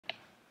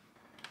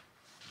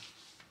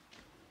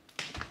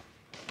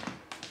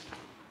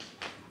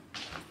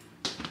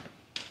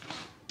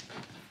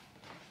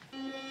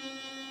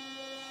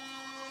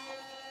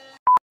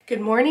Good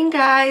morning,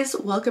 guys.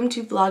 Welcome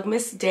to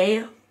Vlogmas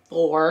day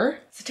 4.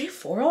 Is it day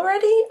 4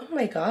 already? Oh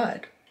my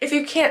god. If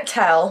you can't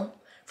tell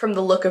from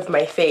the look of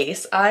my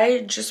face,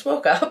 I just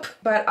woke up,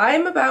 but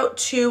I'm about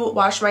to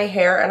wash my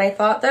hair and I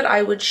thought that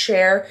I would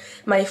share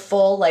my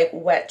full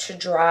wet to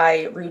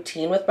dry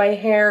routine with my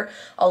hair,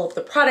 all of the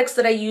products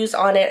that I use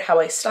on it, how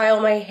I style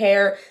my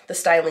hair, the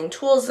styling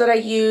tools that I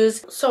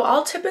use. So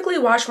I'll typically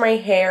wash my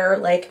hair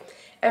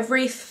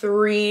every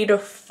 3 to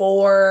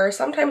 4,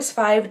 sometimes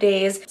 5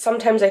 days.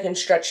 Sometimes I can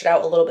stretch it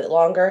out a little bit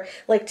longer.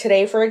 Like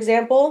today, for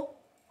example,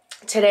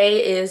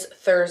 today is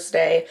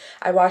Thursday.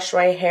 I washed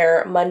my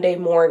hair Monday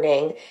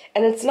morning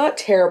and it's not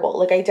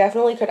terrible. I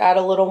definitely could add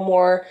a little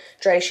more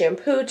dry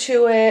shampoo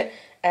to it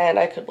and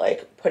I could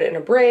put it in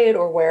a braid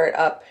or wear it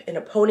up in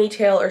a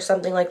ponytail or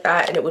something like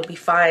that and it would be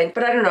fine.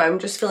 But I don't know, I'm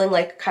just feeling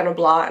kind of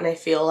blah, and I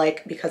feel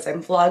like because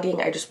I'm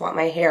vlogging, I just want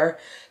my hair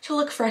to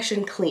look fresh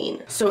and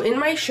clean. So in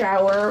my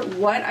shower,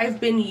 what I've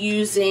been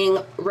using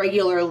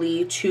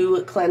regularly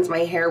to cleanse my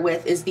hair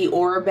with is the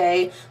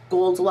Oribe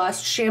Gold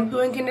Lust shampoo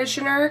and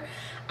conditioner.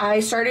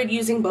 I started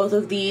using both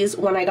of these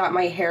when I got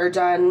my hair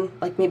done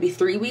maybe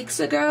 3 weeks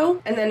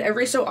ago. And then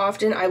every so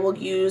often I will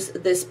use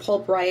this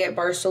Pulp Riot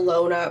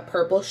Barcelona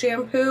purple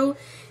shampoo.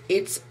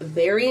 It's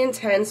very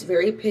intense,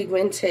 very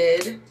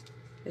pigmented,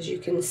 as you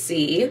can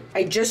see.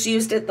 I just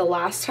used it the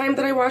last time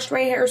that I washed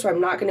my hair, so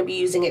I'm not going to be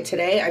using it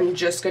today. I'm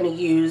just going to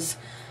use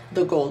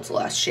the Gold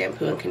Lust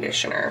shampoo and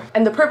conditioner.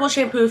 And the purple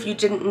shampoo, if you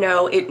didn't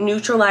know, it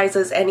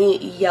neutralizes any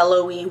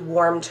yellowy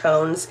warm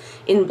tones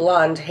in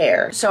blonde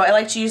hair. So I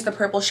like to use the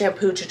purple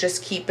shampoo to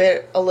just keep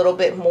it a little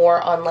bit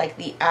more on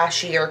the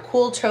ashy or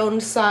cool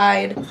toned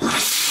side.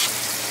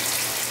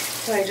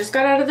 So I just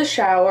got out of the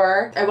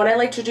shower, and what I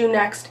like to do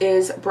next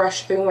is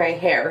brush through my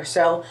hair.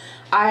 So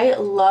I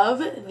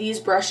love these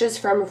brushes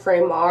from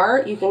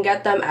Fremar. You can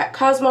get them at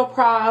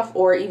Cosmoprof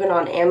or even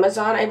on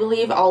Amazon, I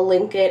believe. I'll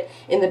link it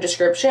in the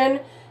description.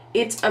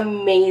 It's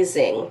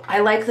amazing. I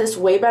like this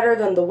way better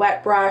than the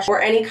wet brush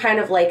or any kind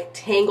of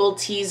Tangle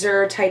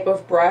Teaser type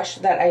of brush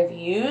that I've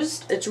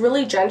used. It's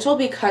really gentle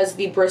because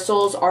the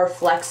bristles are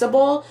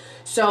flexible,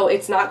 so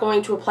it's not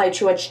going to apply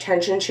too much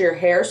tension to your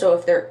hair. So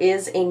if there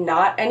is a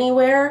knot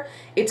anywhere,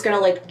 it's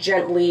gonna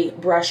gently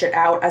brush it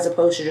out as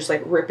opposed to just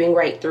ripping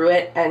right through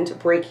it and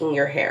breaking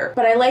your hair.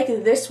 But I like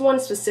this one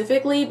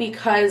specifically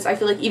because I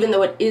feel even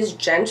though it is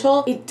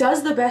gentle, it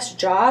does the best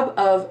job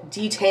of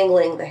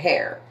detangling the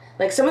hair.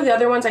 Some of the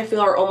other ones I feel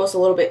are almost a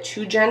little bit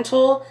too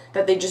gentle,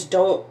 that they just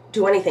don't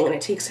do anything and it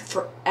takes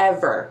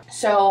forever.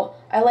 So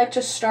I like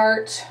to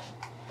start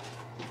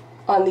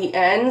on the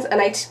ends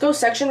and I go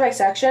section by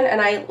section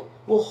and I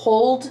will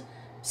hold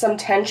some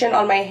tension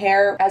on my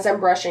hair as I'm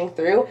brushing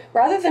through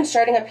rather than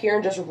starting up here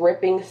and just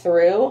ripping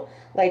through.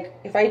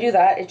 If I do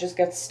that, it just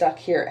gets stuck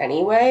here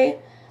anyway.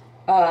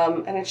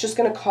 And it's just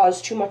gonna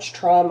cause too much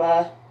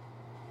trauma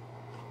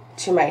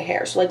to my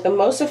hair. So the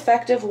most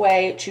effective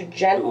way to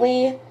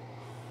gently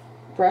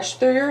brush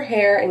through your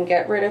hair and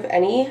get rid of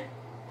any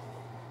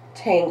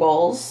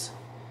tangles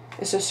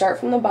is to start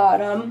from the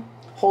bottom,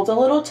 hold a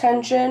little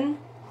tension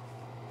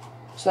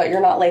so that you're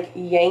not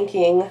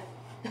yanking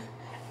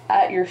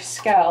at your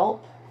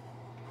scalp.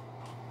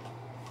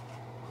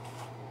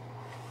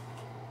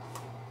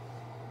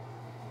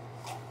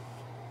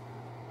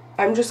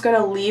 I'm just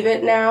gonna leave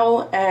it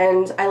now,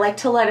 and I like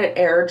to let it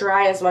air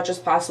dry as much as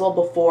possible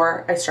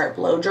before I start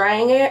blow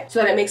drying it so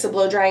that it makes the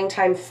blow drying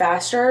time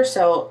faster.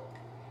 So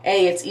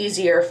A, it's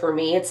easier for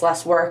me, it's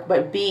less work,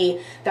 but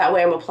B, that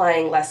way I'm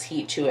applying less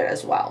heat to it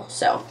as well.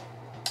 So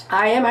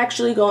I am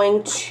actually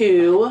going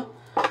to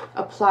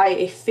apply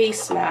a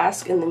face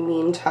mask in the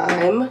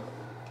meantime.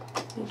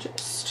 Let me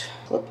just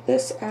flip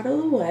this out of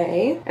the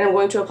way. And I'm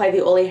going to apply the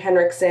Ole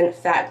Henriksen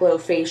Fat Glow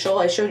Facial.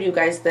 I showed you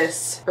guys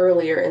this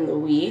earlier in the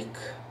week.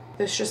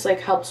 This just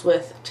helps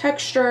with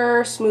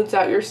texture, smooths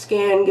out your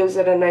skin, gives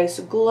it a nice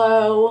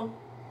glow.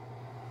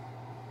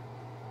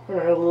 And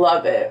I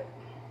love it.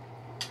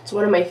 It's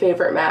one of my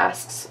favorite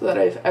masks that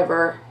I've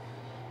ever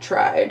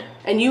tried.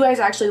 And you guys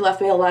actually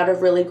left me a lot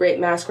of really great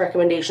mask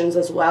recommendations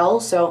as well,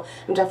 so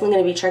I'm definitely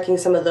going to be checking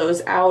some of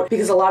those out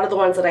because a lot of the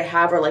ones that I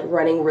have are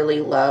running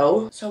really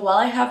low. So while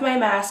I have my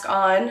mask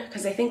on,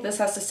 because I think this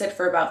has to sit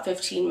for about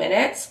 15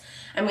 minutes,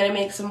 I'm gonna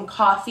make some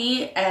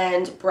coffee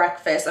and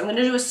breakfast. I'm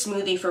gonna do a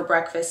smoothie for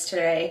breakfast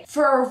today.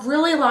 For a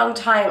really long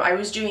time, I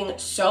was doing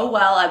so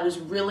well. I was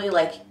really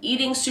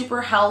eating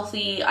super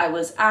healthy. I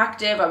was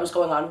active, I was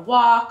going on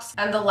walks.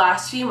 And the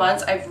last few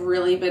months, I've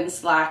really been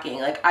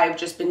slacking. I've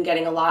just been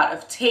getting a lot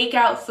of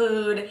takeout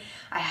food.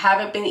 I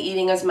haven't been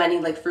eating as many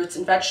fruits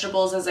and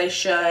vegetables as I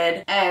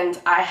should.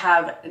 And I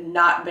have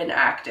not been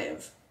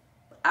active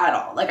at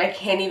all. I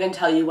can't even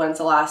tell you when's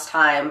the last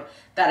time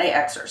that I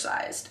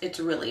exercised. It's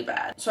really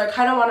bad. So I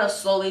kind of want to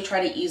slowly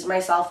try to ease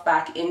myself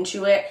back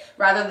into it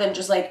rather than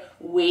just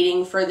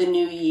waiting for the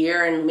new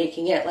year and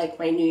making it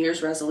my New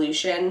Year's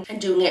resolution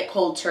and doing it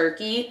cold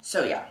turkey.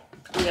 So yeah,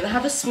 I'm gonna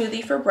have a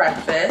smoothie for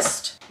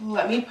breakfast.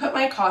 Let me put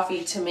my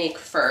coffee to make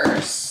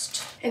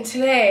first. And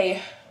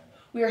today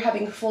we are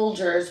having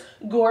Folgers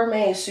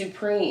Gourmet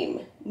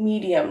Supreme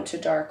medium to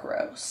dark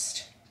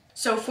roast.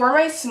 So for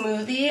my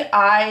smoothie,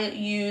 I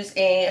use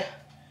a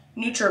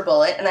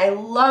NutriBullet, and I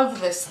love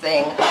this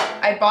thing.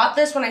 I bought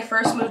this when I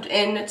first moved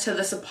into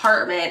this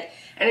apartment,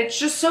 and it's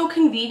just so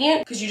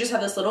convenient because you just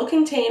have this little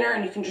container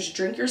and you can just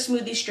drink your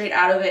smoothie straight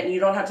out of it, and you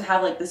don't have to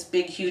have like this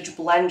big huge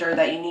blender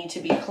that you need to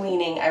be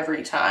cleaning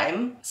every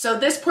time. So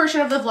this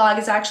portion of the vlog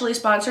is actually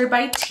sponsored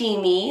by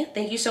TEAMI.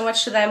 Thank you so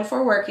much to them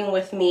for working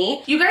with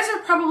me. You guys are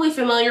probably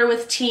familiar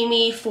with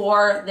TEAMI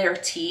for their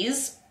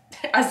teas,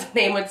 as the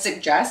name would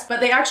suggest,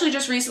 but they actually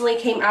just recently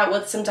came out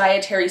with some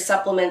dietary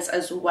supplements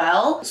as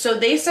well. So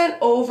they sent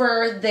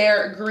over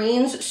their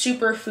greens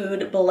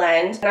superfood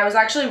blend, and I was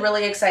actually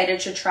really excited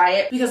to try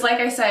it because,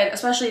 like I said,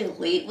 especially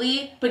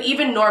lately, but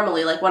even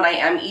normally, like when I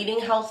am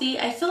eating healthy,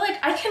 I feel like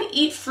I can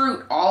eat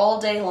fruit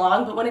all day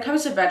long, but when it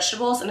comes to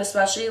vegetables and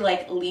especially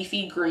like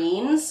leafy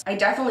greens, I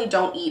definitely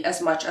don't eat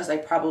as much as I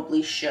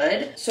probably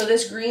should. So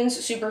this greens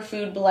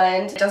superfood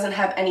blend doesn't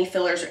have any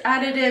fillers or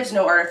additives,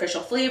 no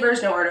artificial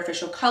flavors, no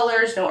artificial colors,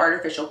 no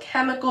artificial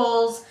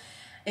chemicals.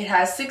 It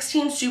has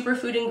 16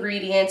 superfood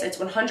ingredients. It's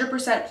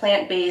 100%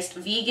 plant-based,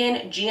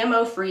 vegan,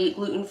 GMO-free,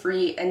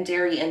 gluten-free, and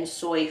dairy and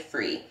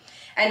soy-free.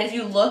 And if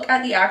you look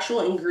at the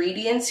actual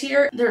ingredients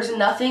here, there's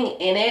nothing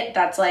in it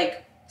that's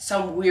like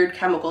some weird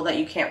chemical that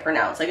you can't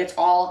pronounce. Like, it's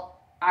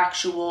all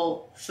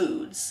actual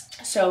foods.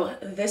 So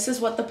this is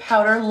what the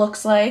powder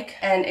looks like,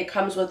 and it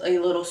comes with a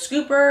little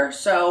scooper.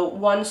 So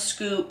 1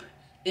 scoop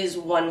is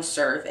 1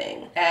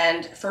 serving.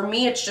 And for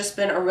me, it's just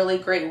been a really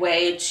great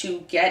way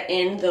to get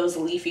in those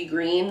leafy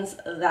greens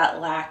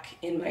that lack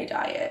in my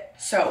diet.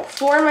 So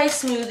for my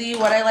smoothie,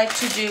 what I like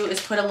to do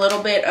is put a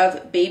little bit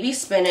of baby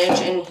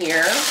spinach in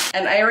here.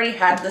 And I already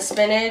had the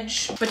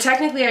spinach, but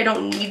technically I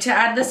don't need to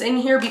add this in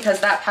here because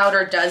that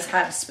powder does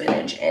have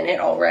spinach in it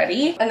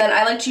already. And then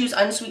I like to use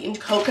unsweetened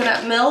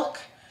coconut milk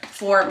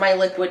for my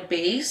liquid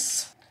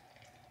base.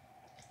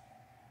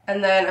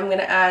 And then I'm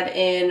gonna add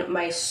in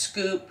my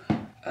scoop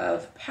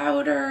of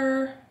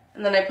powder,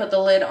 and then I put the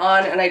lid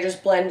on and I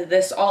just blend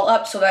this all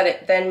up so that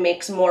it then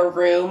makes more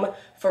room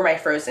for my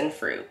frozen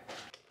fruit.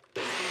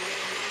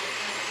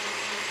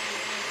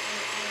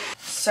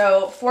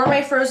 So for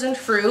my frozen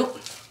fruit,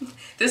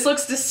 this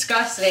looks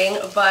disgusting,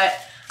 but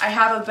I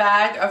have a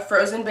bag of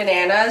frozen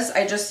bananas.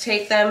 I just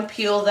take them,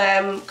 peel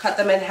them, cut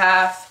them in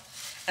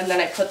half, and then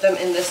I put them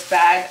in this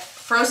bag.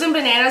 Frozen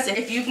bananas,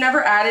 if you've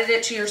never added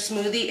it to your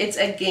smoothie, it's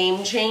a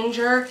game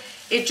changer.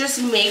 It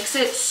just makes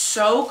it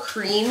so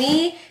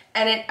creamy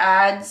and it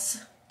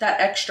adds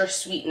that extra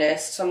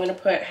sweetness. So I'm gonna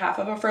put half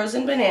of a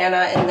frozen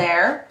banana in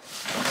there.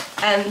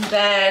 And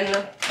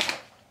then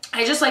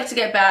I just like to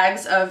get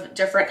bags of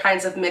different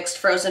kinds of mixed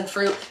frozen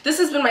fruit. This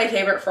has been my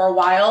favorite for a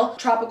while.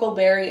 Tropical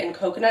berry and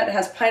coconut. It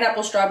has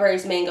pineapple,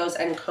 strawberries, mangoes,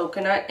 and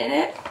coconut in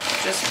it.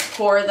 Just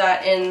pour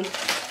that in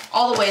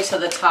all the way to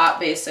the top,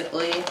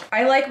 basically.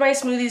 I like my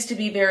smoothies to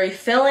be very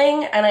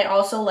filling, and I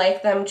also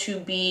like them to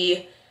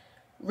be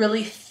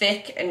really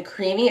thick and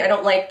creamy. I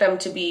don't like them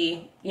to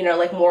be, you know,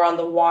 like more on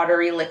the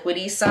watery,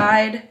 liquidy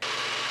side.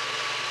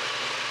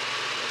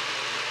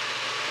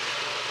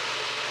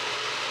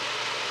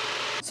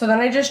 So then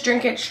I just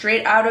drink it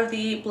straight out of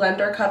the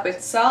blender cup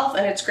itself,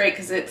 and it's great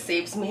because it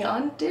saves me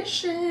on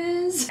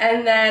dishes.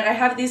 And then I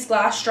have these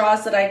glass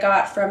straws that I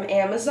got from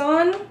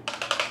Amazon.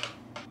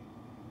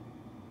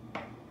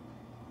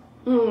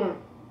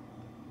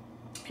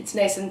 It's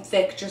nice and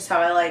thick, just how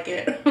I like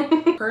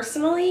it.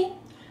 Personally,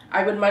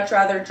 I would much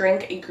rather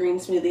drink a green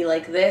smoothie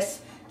like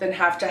this than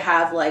have to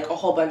have like a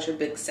whole bunch of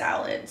big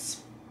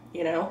salads,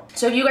 you know?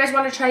 So if you guys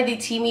want to try the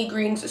TEAMI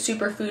Greens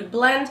Superfood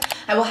Blend,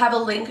 I will have a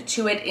link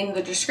to it in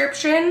the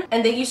description.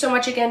 And thank you so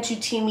much again to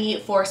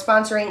TEAMI for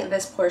sponsoring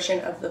this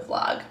portion of the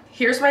vlog.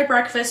 Here's my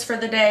breakfast for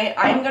the day.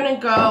 I'm gonna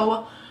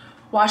go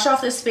wash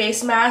off this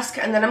face mask,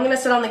 and then I'm gonna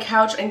sit on the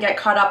couch and get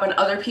caught up on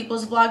other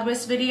people's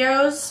Vlogmas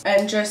videos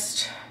and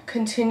just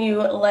continue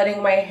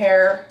letting my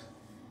hair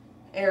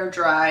air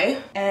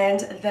dry. And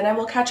then I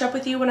will catch up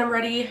with you when I'm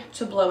ready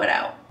to blow it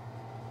out.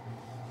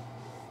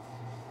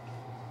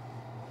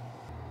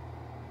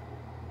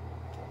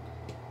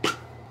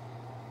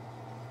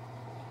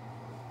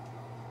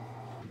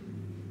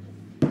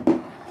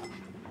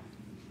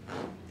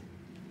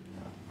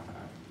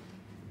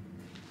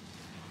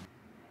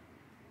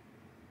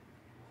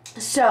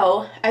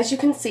 So, as you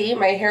can see,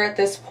 my hair at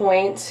this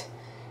point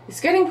is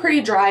getting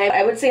pretty dry.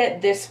 I would say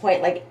at this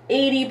point, like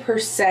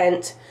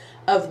 80%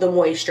 of the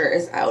moisture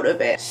is out of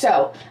it.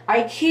 So,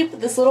 I keep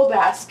this little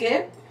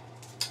basket.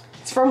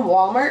 It's from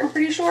Walmart, I'm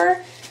pretty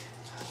sure,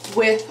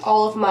 with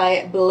all of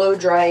my blow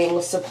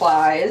drying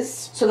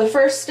supplies. So the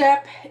first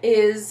step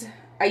is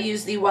I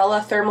use the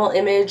Wella Thermal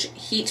Image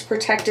Heat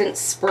Protectant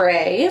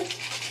Spray.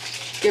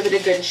 Give it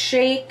a good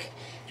shake,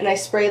 and I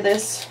spray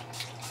this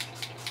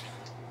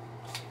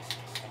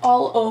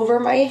all over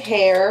my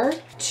hair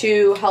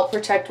to help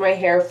protect my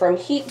hair from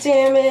heat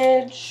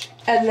damage.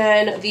 And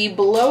then the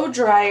blow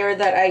dryer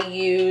that I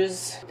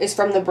use is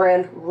from the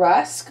brand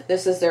Rusk.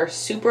 This is their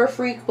Super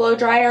Freak blow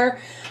dryer.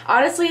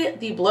 Honestly,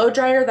 the blow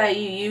dryer that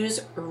you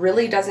use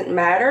really doesn't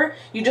matter.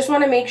 You just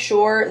want to make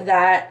sure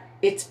that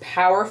it's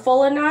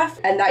powerful enough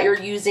and that you're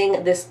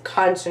using this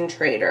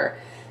concentrator.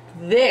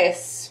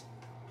 This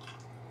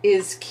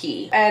is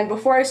key. And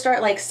before I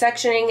start like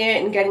sectioning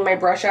it and getting my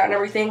brush out and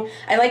everything,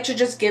 I like to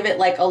just give it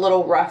like a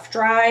little rough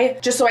dry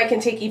just so I can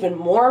take even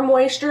more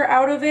moisture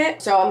out of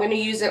it. So I'm going to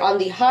use it on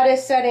the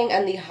hottest setting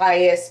and the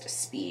highest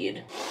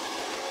speed.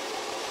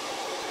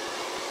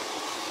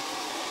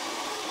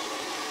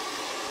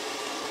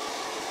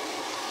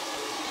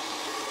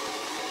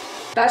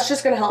 That's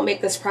just going to help make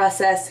this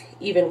process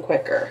even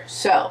quicker.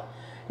 So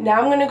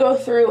now I'm going to go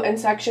through and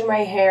section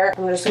my hair.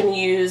 I'm just going to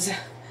use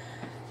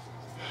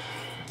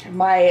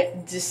my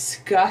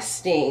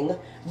disgusting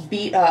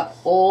beat up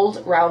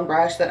old round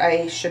brush that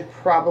I should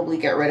probably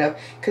get rid of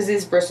because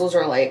these bristles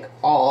are like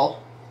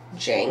all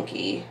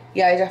janky.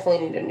 Yeah, I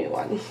definitely need a new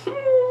one.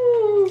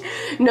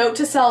 Note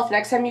to self,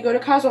 next time you go to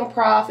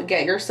Cosmoprof,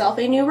 get yourself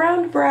a new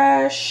round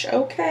brush.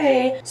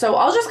 Okay, so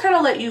I'll just kind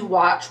of let you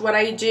watch what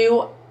I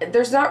do.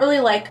 There's not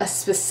really like a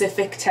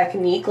specific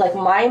technique. Like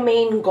my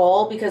main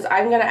goal, because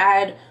I'm gonna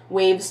add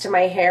waves to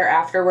my hair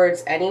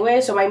afterwards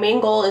anyway, so my main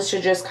goal is to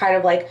just kind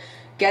of like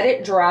get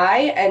it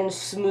dry and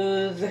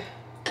smooth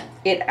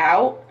it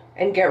out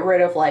and get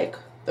rid of like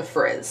the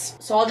frizz.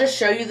 So I'll just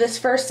show you this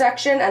first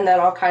section and then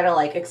I'll kind of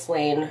like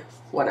explain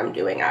what I'm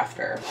doing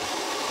after.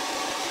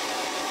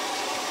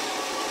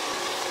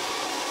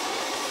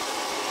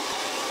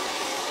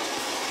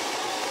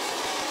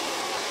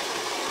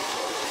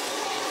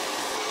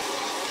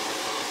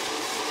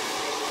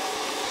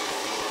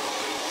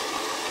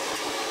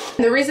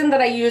 The reason that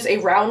I use a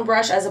round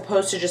brush as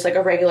opposed to just like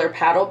a regular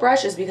paddle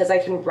brush is because I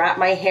can wrap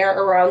my hair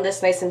around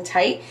this nice and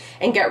tight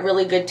and get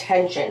really good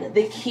tension.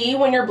 The key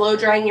when you're blow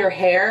drying your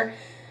hair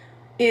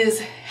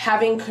is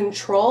having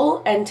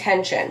control and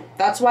tension.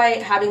 That's why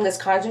having this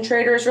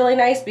concentrator is really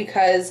nice,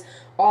 because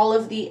all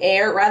of the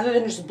air, rather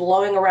than just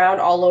blowing around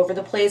all over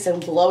the place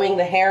and blowing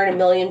the hair in a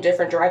million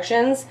different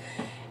directions,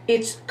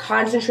 it's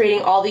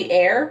concentrating all the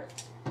air.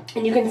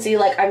 And you can see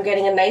like I'm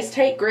getting a nice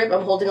tight grip,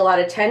 I'm holding a lot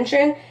of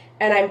tension,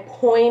 and I'm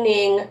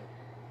pointing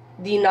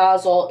the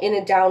nozzle in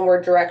a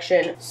downward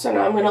direction. So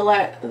now I'm gonna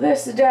let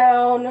this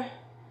down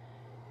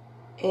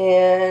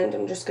and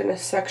I'm just gonna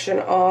section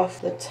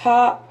off the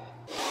top.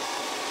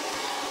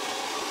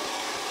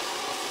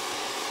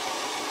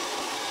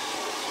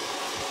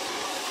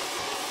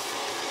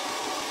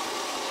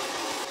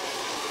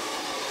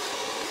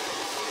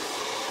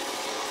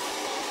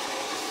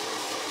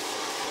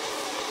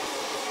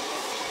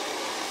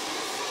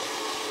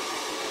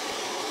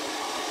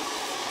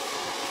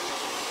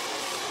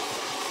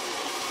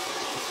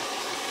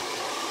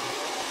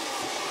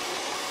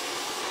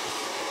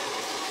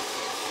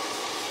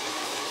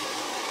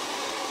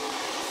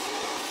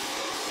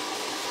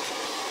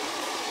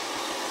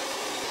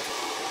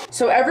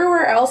 So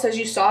everywhere else, as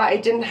you saw, I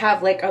didn't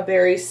have like a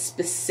very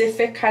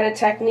specific kind of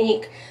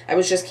technique. I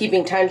was just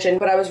keeping tension,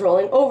 but I was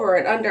rolling over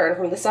and under and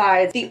from the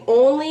sides. The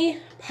only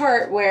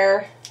part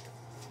where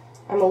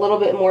I'm a little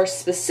bit more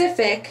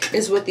specific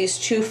is with these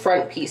two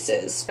front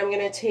pieces. I'm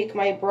gonna take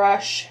my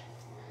brush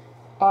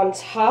on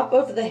top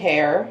of the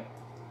hair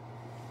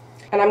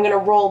and I'm gonna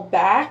roll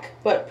back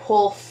but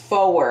pull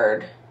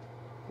forward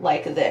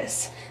like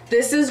this.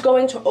 This is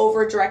going to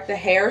over direct the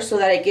hair so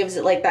that it gives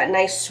it like that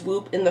nice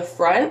swoop in the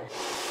front.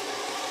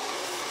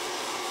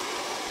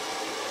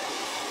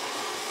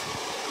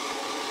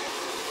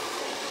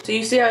 So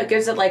you see how it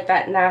gives it like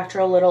that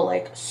natural little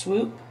like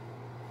swoop?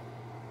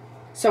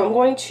 So I'm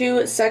going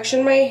to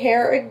section my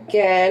hair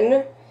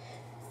again,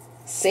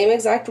 same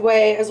exact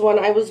way as when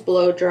I was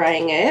blow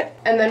drying it.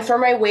 And then for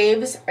my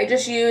waves, I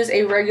just use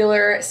a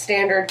regular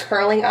standard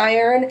curling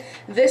iron.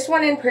 This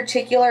one in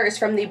particular is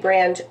from the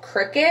brand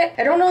Cricut.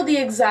 I don't know the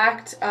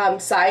exact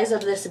size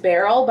of this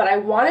barrel, but I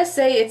want to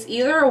say it's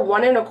either a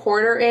 1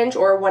 1/4 inch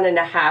or a 1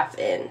 1/2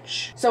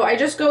 inch. So I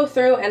just go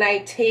through and I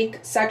take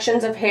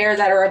sections of hair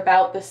that are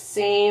about the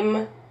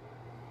same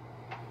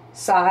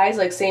size,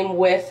 like same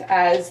width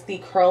as the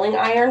curling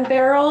iron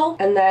barrel,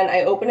 and then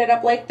I open it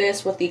up like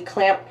this with the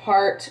clamp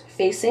part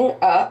facing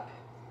up,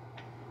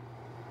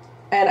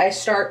 and I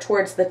start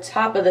towards the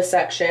top of the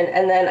section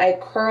and then I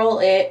curl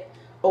it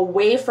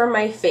away from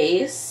my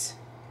face,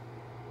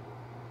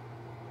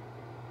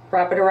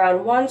 wrap it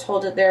around once,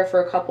 hold it there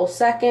for a couple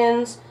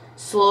seconds,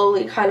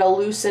 slowly kind of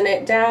loosen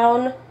it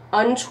down,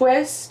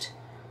 untwist,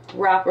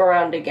 wrap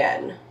around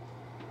again,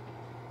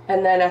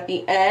 and then at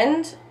the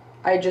end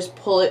I just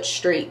pull it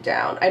straight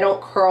down. I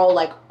don't curl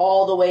like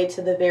all the way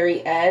to the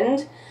very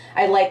end.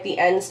 I like the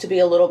ends to be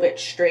a little bit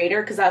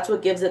straighter because that's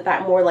what gives it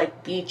that more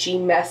like beachy,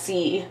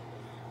 messy,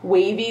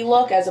 wavy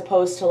look as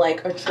opposed to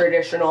like a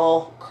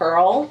traditional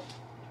curl.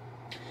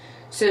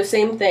 So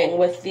same thing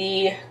with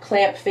the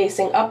clamp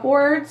facing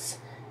upwards.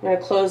 I'm going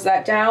to close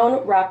that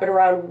down, wrap it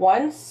around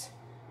once,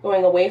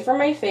 going away from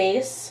my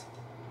face.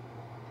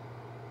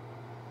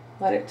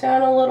 Let it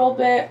down a little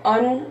bit,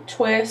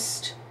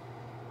 untwist.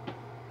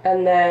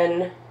 And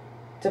then,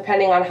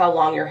 depending on how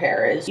long your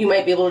hair is, you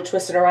might be able to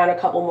twist it around a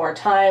couple more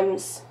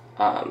times.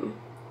 And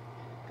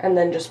and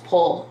then just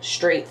pull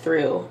straight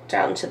through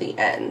down to the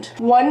end.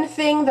 One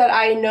thing that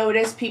I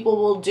notice people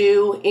will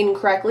do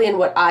incorrectly, and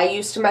what I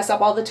used to mess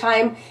up all the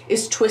time,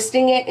 is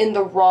twisting it in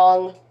the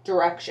wrong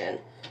direction.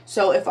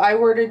 So if I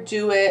were to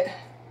do it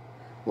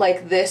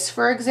like this,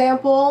 for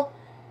example,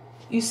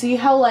 you see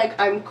how like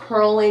I'm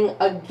curling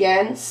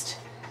against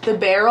the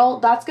barrel?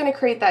 That's gonna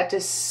create that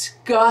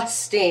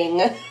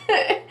disgusting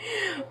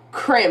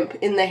crimp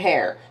in the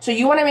hair. So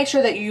you wanna make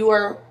sure that you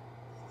are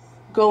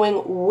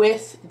going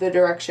with the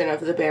direction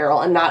of the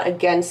barrel and not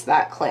against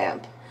that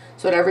clamp,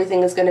 so that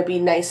everything is going to be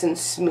nice and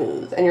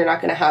smooth and you're not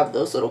going to have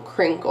those little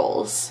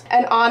crinkles.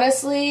 And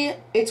honestly,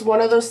 it's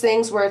one of those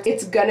things where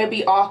it's going to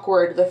be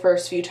awkward the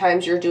first few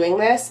times you're doing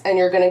this and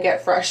you're going to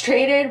get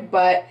frustrated,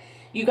 but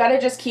you got to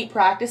just keep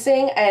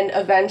practicing, and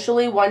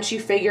eventually once you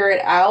figure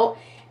it out,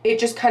 it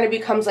just kind of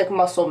becomes like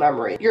muscle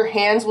memory. Your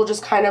hands will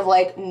just kind of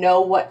like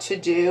know what to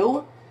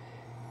do,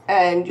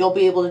 and you'll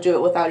be able to do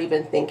it without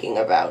even thinking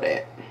about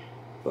it.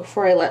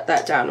 Before I let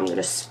that down, I'm going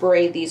to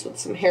spray these with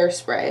some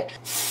hairspray.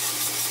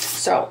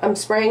 So I'm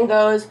spraying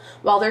those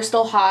while they're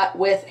still hot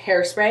with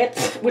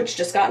hairspray, which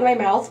just got in my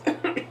mouth.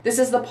 This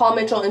is the Paul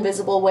Mitchell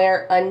Invisible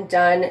Wear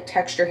Undone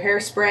Texture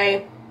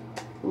Hairspray.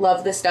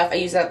 Love this stuff. I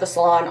use it at the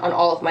salon on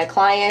all of my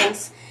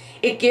clients.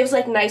 It gives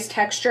like nice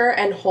texture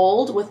and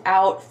hold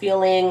without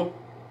feeling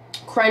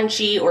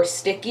crunchy or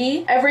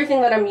sticky.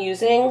 Everything that I'm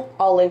using,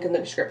 I'll link in the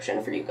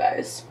description for you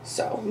guys.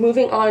 So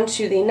moving on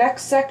to the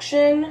next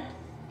section.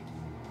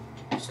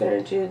 I'm just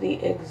going to do the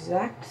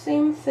exact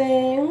same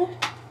thing.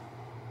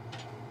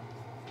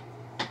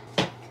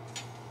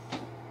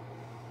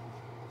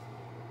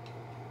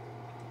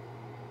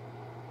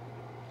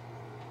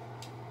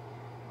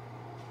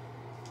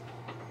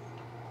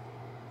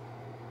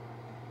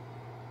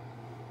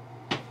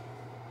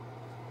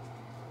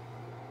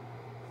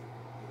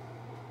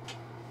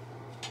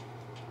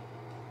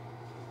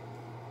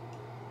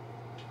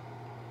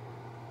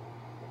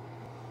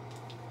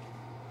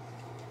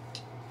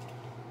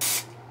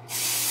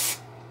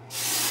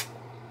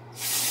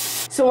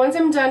 So once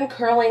I'm done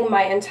curling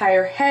my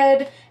entire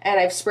head and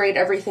I've sprayed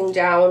everything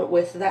down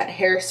with that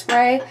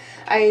hairspray,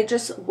 I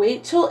just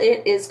wait till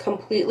it is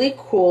completely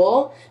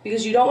cool,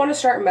 because you don't want to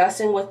start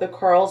messing with the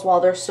curls while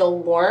they're still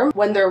warm.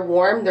 When they're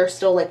warm, they're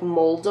still like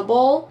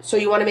moldable. So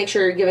you want to make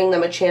sure you're giving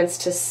them a chance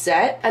to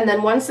set. And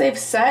then once they've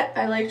set,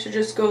 I like to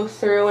just go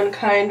through and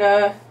kind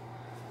of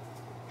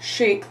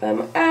shake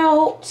them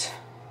out,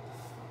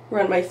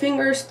 run my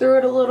fingers through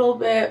it a little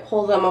bit,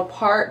 pull them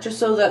apart just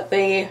so that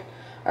they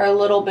are a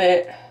little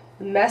bit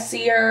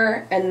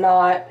messier and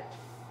not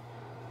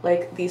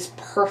like these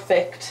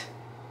perfect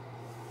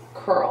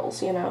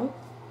curls, you know?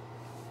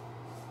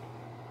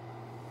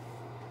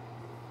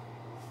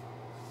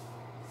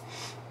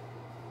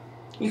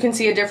 You can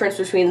see a difference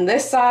between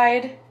this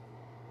side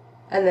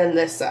and then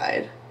this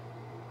side.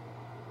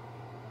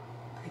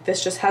 Like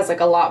this just has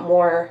like a lot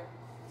more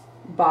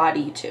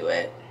body to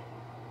it.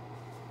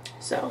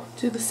 So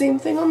do the same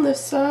thing on this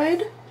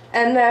side.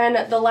 And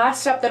then the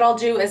last step that I'll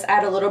do is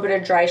add a little bit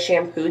of dry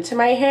shampoo to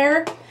my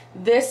hair.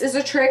 This is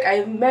a trick,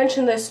 I've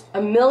mentioned this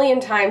a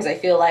million times I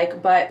feel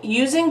like, but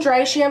using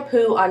dry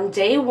shampoo on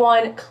day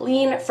one,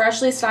 clean,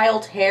 freshly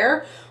styled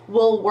hair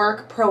will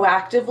work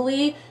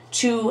proactively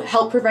to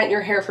help prevent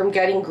your hair from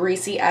getting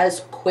greasy as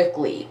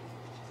quickly.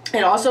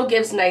 It also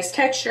gives nice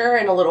texture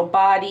and a little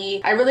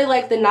body. I really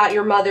like the Not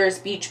Your Mother's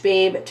Beach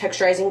Babe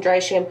Texturizing Dry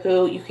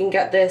Shampoo. You can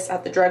get this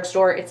at the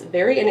drugstore. It's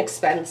very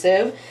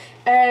inexpensive.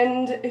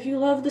 And if you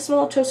love the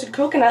smell of toasted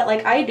coconut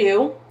like I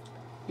do,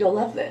 you'll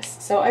love this.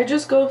 So I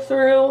just go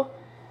through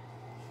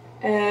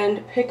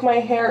and pick my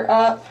hair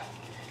up,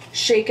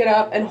 shake it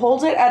up, and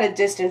hold it at a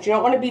distance. You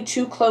don't want to be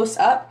too close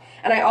up.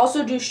 And I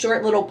also do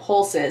short little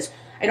pulses.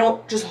 I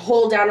don't just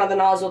hold down on the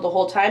nozzle the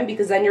whole time,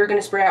 because then you're going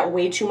to spray out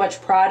way too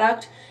much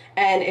product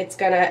and it's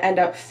going to end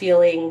up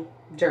feeling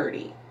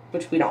dirty,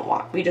 which we don't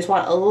want. We just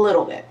want a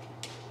little bit.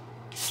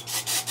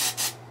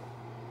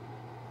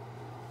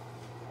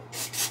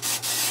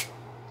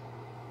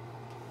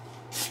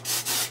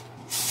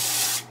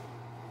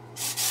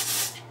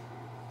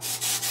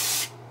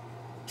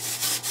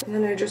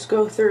 And then I just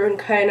go through and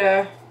kind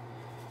of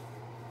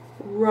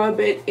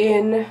rub it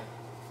in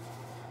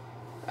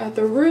at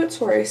the roots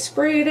where I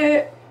sprayed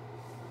it.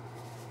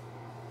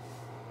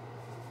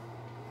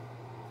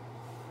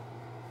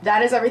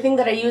 That is everything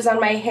that I use on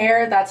my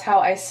hair. That's how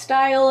I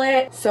style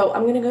it. So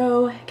I'm gonna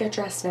go get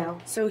dressed now.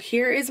 So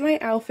here is my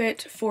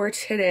outfit for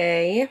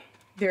today.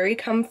 Very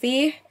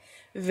comfy,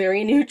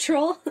 very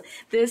neutral.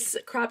 This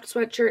cropped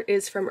sweatshirt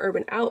is from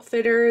Urban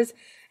Outfitters.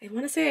 I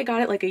want to say I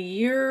got it like a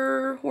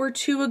year or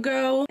two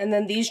ago. And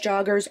then these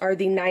joggers are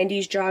the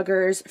 90s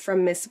joggers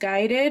from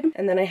Misguided.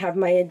 And then I have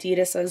my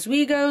Adidas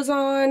Oswego's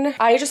on.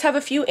 I just have a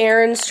few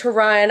errands to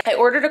run. I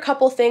ordered a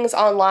couple things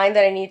online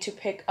that I need to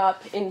pick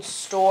up in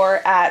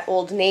store at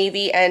Old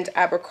Navy and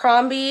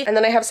Abercrombie. And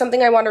then I have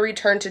something I want to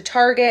return to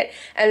Target.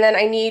 And then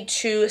I need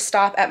to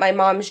stop at my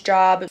mom's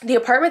job. The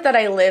apartment that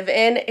I live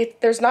in,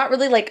 there's not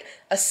really like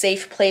a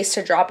safe place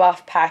to drop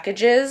off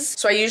packages.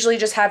 So I usually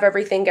just have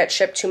everything get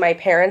shipped to my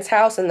parents'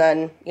 house, and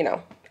then, you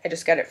know, I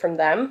just get it from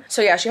them.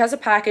 So yeah, she has a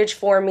package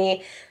for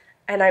me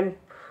and I'm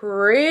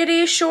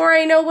pretty sure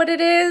I know what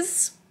it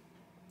is.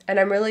 And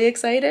I'm really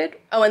excited.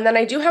 Oh, and then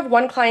I do have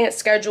one client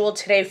scheduled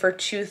today for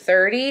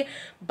 2:30,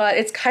 but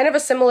it's kind of a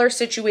similar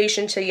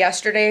situation to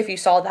yesterday if you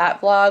saw that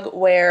vlog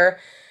where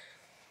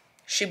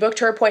she booked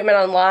her appointment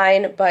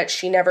online, but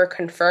she never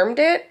confirmed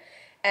it.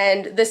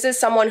 And this is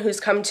someone who's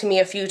come to me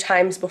a few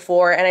times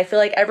before, and I feel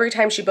like every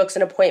time she books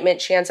an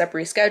appointment, she ends up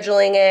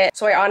rescheduling it.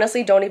 So I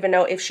honestly don't even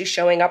know if she's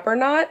showing up or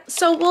not.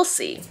 So we'll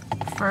see.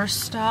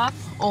 First stop,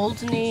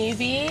 Old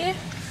Navy.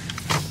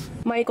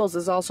 Michael's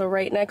is also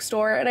right next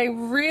door, and I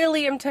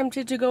really am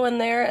tempted to go in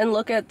there and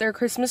look at their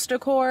Christmas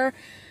decor,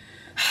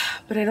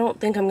 but I don't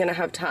think I'm gonna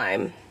have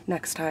time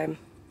next time.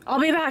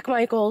 I'll be back,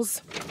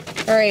 Michael's.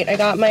 All right, I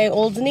got my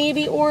Old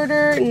Navy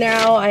order.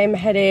 Now I'm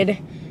headed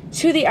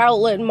to the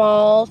outlet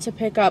mall to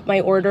pick up my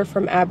order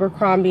from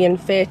Abercrombie &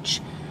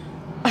 Fitch.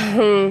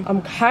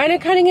 I'm kind of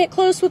cutting it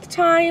close with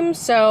time,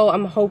 so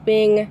I'm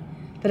hoping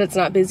that it's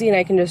not busy and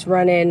I can just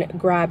run in,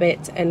 grab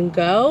it, and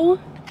go.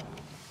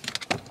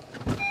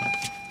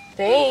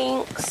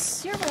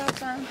 Thanks. You're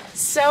welcome.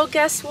 So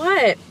guess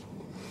what?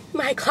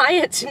 My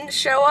client didn't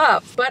show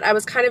up, but I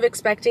was kind of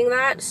expecting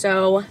that,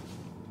 so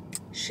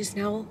she's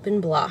now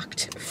been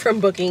blocked from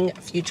booking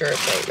future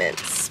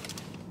appointments.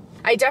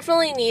 I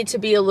definitely need to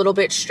be a little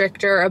bit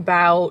stricter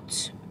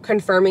about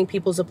confirming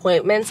people's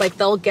appointments. Like,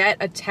 they'll get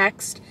a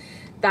text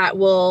that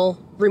will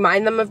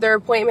remind them of their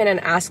appointment and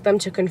ask them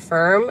to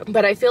confirm.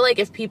 But I feel like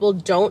if people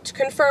don't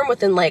confirm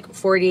within like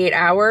 48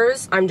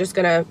 hours, I'm just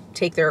gonna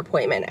take their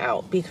appointment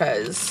out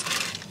because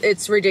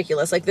it's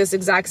ridiculous. Like, this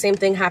exact same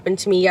thing happened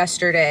to me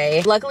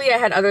yesterday. Luckily, I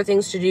had other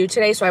things to do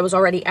today, so I was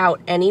already out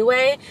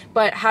anyway.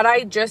 But had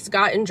I just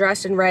gotten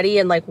dressed and ready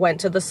and like went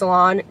to the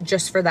salon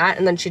just for that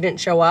and then she didn't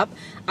show up,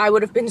 I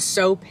would have been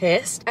so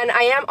pissed. And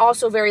I am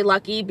also very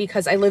lucky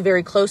because I live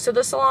very close to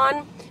the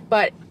salon.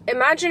 But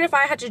imagine if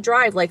I had to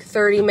drive like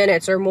 30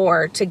 minutes or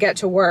more to get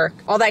to work.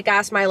 All that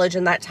gas mileage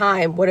and that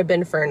time would have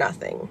been for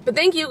nothing. But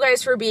thank you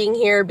guys for being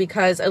here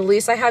because at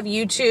least I have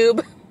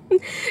YouTube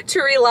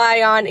to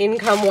rely on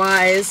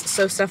income-wise,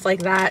 so stuff like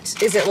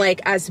that isn't like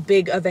as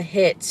big of a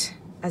hit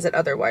as it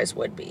otherwise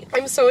would be.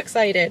 I'm so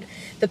excited.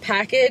 The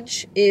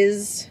package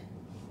is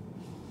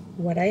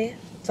what I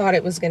thought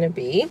it was gonna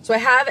be. So I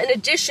have an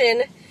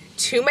addition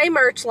to my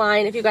merch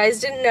line. If you guys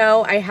didn't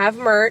know, I have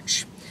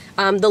merch.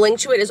 The link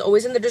to it is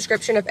always in the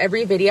description of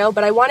every video,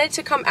 but I wanted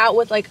to come out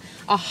with like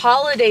a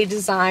holiday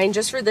design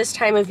just for this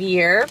time of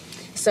year.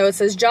 So it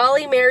says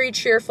jolly, merry,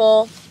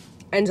 cheerful,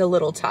 and a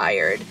little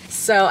tired.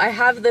 So I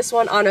have this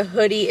one on a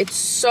hoodie. It's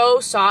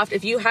so soft.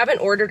 If you haven't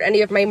ordered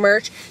any of my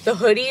merch, the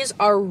hoodies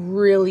are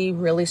really,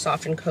 really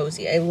soft and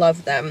cozy. I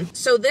love them.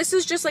 So this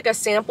is just like a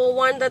sample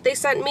one that they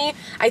sent me.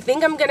 I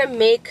think I'm gonna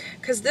make,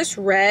 because this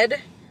red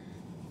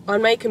on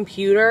my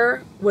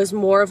computer was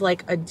more of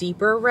like a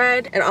deeper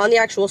red, and on the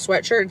actual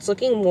sweatshirt it's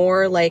looking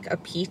more like a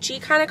peachy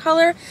kind of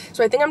color.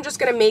 So I think I'm just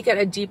gonna make it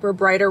a deeper,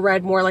 brighter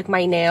red, more like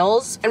my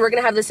nails. And we're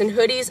gonna have this in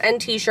hoodies and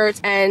t-shirts,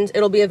 and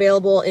it'll be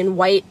available in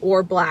white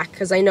or black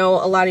because I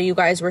know a lot of you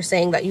guys were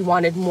saying that you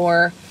wanted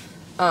more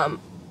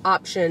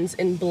options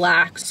in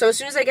black. So as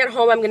soon as I get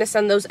home, I'm gonna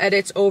send those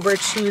edits over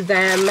to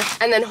them,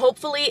 and then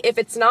hopefully if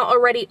it's not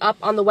already up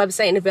on the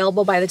website and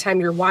available by the time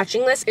you're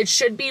watching this, it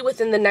should be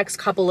within the next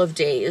couple of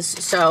days.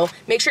 So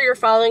make sure you're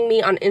following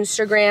me on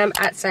Instagram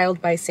at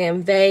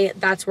 @StyledBySamVay.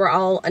 That's where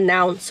I'll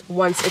announce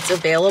once it's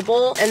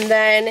available. And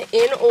then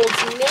in Old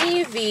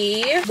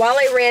Navy, while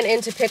I ran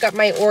in to pick up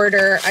my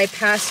order, I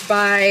passed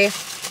by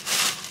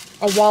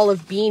a wall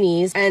of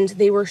beanies and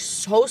they were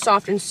so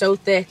soft and so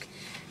thick.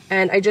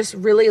 And I just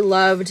really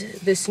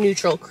loved this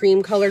neutral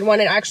cream colored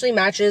one. It actually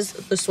matches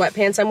the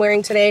sweatpants I'm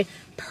wearing today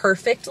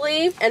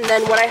perfectly. And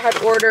then what I had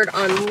ordered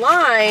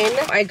online,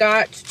 I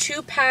got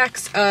 2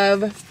 packs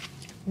of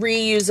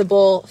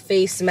reusable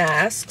face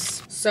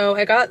masks. So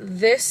I got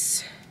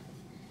this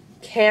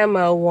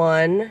camo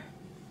one,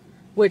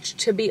 which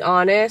to be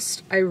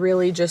honest, I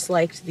really just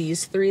liked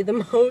these 3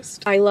 the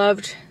most. I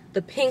loved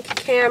the pink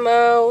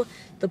camo,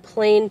 the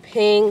plain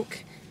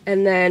pink,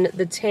 and then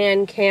the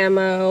tan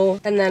camo,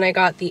 and then I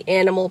got the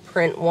animal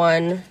print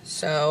one.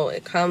 So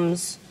it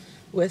comes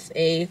with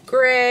a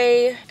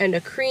gray and a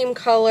cream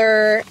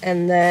color,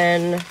 and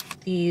then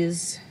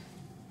these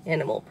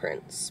animal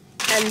prints.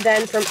 And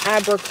then from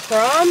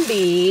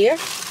Abercrombie, I'm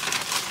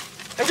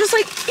just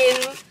like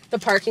in the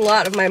parking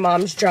lot of my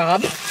mom's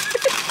job,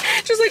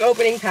 just like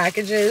opening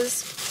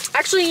packages.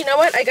 Actually, you know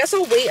what? I guess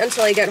I'll wait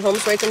until I get home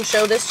so I can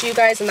show this to you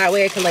guys, and that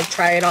way I can like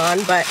try it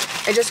on. But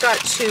I just got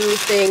 2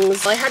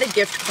 things. I had a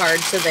gift card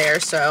to there,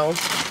 so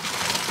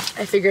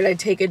I figured I'd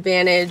take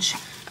advantage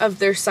of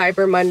their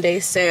Cyber Monday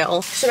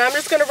sale. So now I'm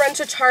just gonna run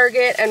to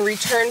Target and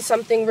return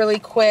something really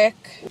quick,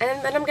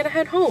 and then I'm gonna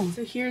head home.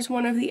 So here's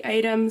one of the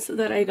items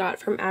that I got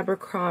from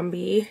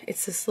Abercrombie.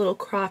 It's this little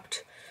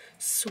cropped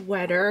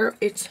sweater.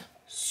 It's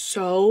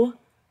so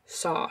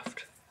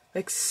soft,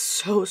 like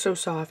so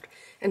soft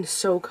and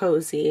so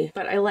cozy.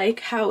 But I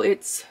like how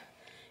it's,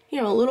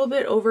 you know, a little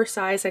bit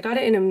oversized. I got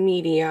it in a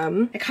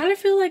medium. I kind of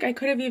feel like I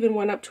could have even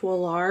went up to a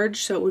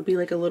large, so it would be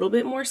like a little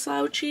bit more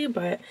slouchy,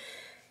 but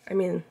I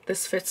mean,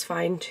 this fits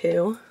fine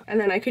too. And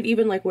then I could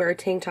even like wear a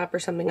tank top or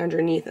something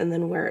underneath and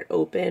then wear it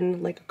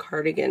open like a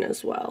cardigan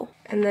as well.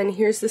 And then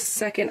here's the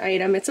second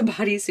item. It's a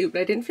bodysuit,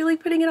 but I didn't feel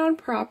like putting it on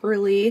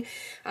properly.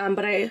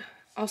 But I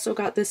also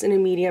got this in a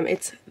medium.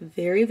 It's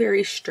very,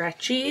 very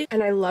stretchy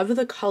and I love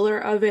the color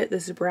of it.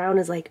 This brown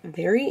is like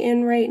very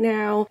in right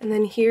now. And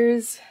then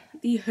here's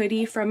the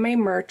hoodie from my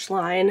merch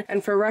line,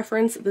 and for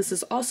reference, this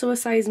is also a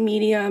size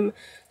medium,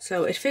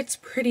 so it fits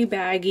pretty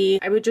baggy.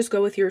 I would just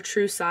go with your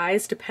true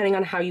size depending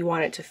on how you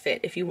want it to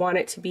fit. If you want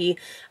it to be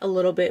a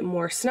little bit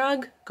more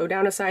snug, go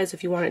down a size.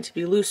 If you want it to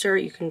be looser,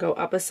 you can go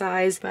up a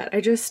size. But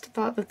I just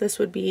thought that this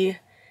would be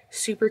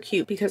super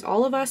cute because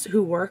all of us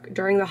who work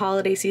during the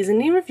holiday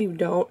season, even if you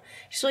don't,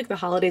 just like the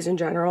holidays in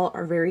general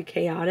are very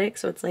chaotic.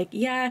 So it's like,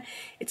 yeah,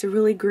 it's a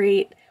really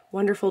great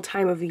wonderful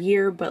time of the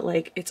year, but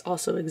like it's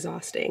also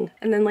exhausting.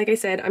 And then like I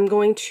said, I'm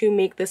going to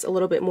make this a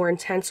little bit more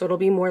intense, so it'll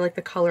be more like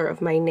the color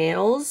of my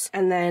nails,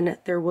 and then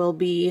there will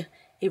be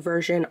a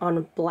version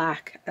on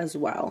black as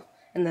well,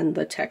 and then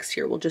the text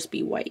here will just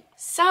be white.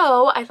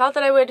 So I thought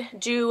that I would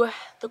do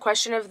the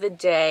question of the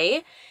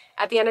day.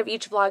 At the end of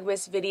each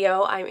Vlogmas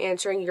video, I'm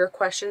answering your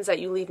questions that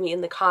you leave me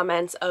in the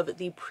comments of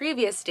the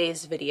previous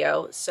day's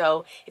video.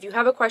 So if you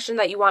have a question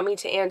that you want me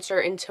to answer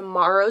in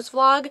tomorrow's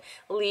vlog,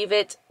 leave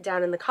it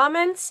down in the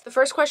comments. The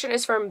first question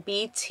is from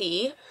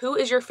BT. Who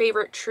is your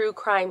favorite true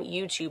crime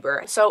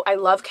YouTuber? So I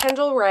love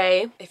Kendall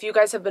Rae. If you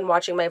guys have been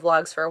watching my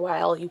vlogs for a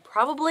while, you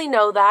probably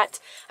know that.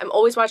 I'm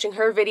always watching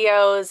her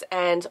videos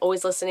and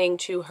always listening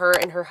to her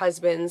and her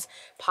husband's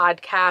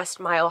podcast,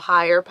 Mile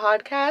Higher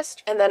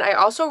podcast. And then I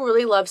also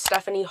really love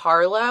Stephanie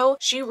Harlow.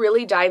 She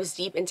really dives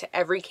deep into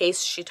every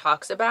case she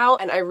talks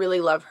about, and I really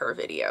love her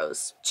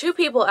videos. Two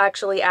people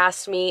actually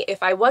asked me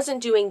if I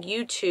wasn't doing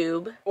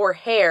YouTube or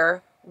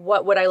hair,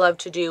 what would I love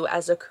to do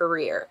as a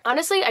career?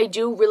 Honestly, I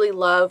do really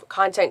love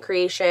content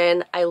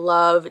creation. I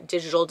love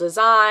digital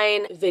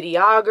design,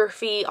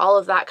 videography, all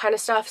of that kind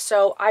of stuff.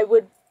 So I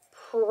would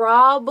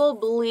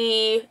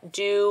probably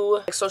do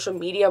like social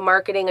media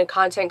marketing and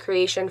content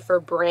creation for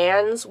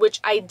brands,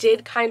 which I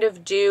did kind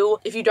of do.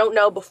 If you don't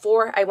know,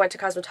 before I went to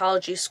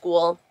cosmetology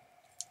school,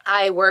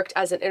 I worked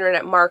as an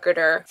internet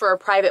marketer for a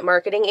private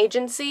marketing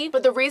agency.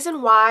 But the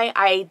reason why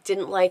I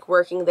didn't like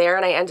working there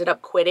and I ended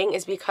up quitting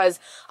is because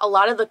a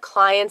lot of the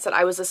clients that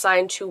I was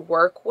assigned to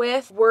work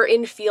with were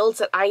in fields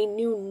that I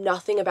knew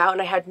nothing about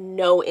and I had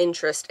no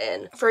interest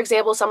in. For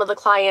example, some of the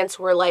clients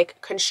were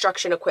like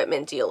construction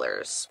equipment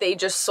dealers. They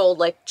just sold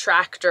like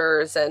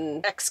tractors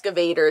and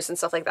excavators and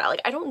stuff like that.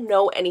 Like, I don't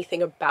know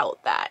anything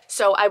about that.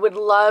 So I would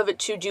love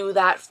to do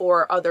that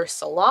for other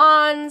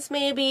salons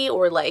maybe,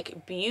 or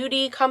like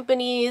beauty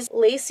companies.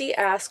 Lacey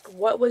asked,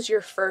 what was your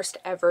first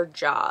ever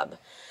job?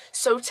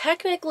 So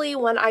technically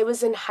when I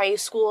was in high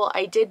school,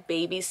 I did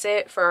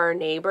babysit for our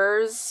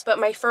neighbors, but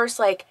my first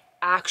like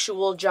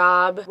actual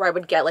job where I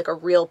would get like a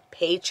real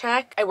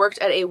paycheck, I worked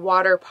at a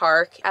water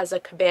park as a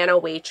cabana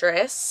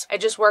waitress. I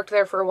just worked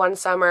there for one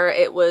summer.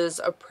 It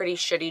was a pretty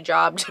shitty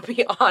job, to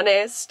be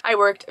honest. I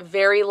worked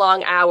very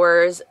long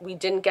hours. We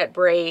didn't get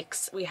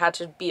breaks. We had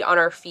to be on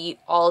our feet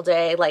all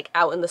day, like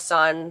out in the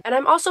sun. And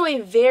I'm also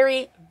a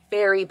very,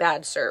 very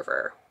bad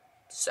server.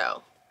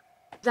 So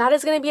that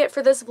is going to be it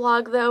for this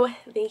vlog though.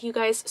 Thank you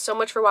guys so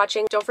much for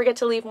watching. Don't forget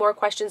to leave more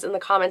questions in the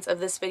comments of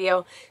this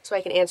video so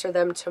I can answer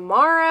them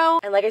tomorrow.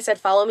 And like I said,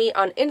 follow me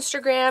on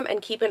Instagram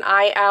and keep an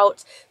eye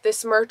out.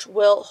 This merch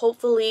will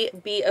hopefully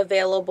be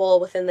available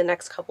within the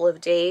next couple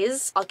of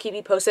days. I'll keep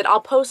you posted.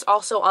 I'll post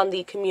also on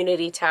the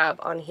community tab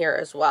on here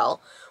as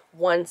well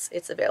once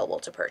it's available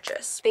to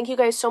purchase. Thank you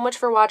guys so much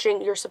for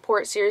watching. Your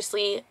support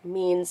seriously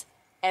means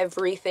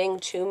everything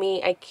to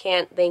me. I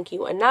can't thank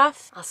you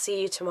enough. I'll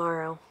see you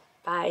tomorrow.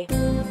 Bye.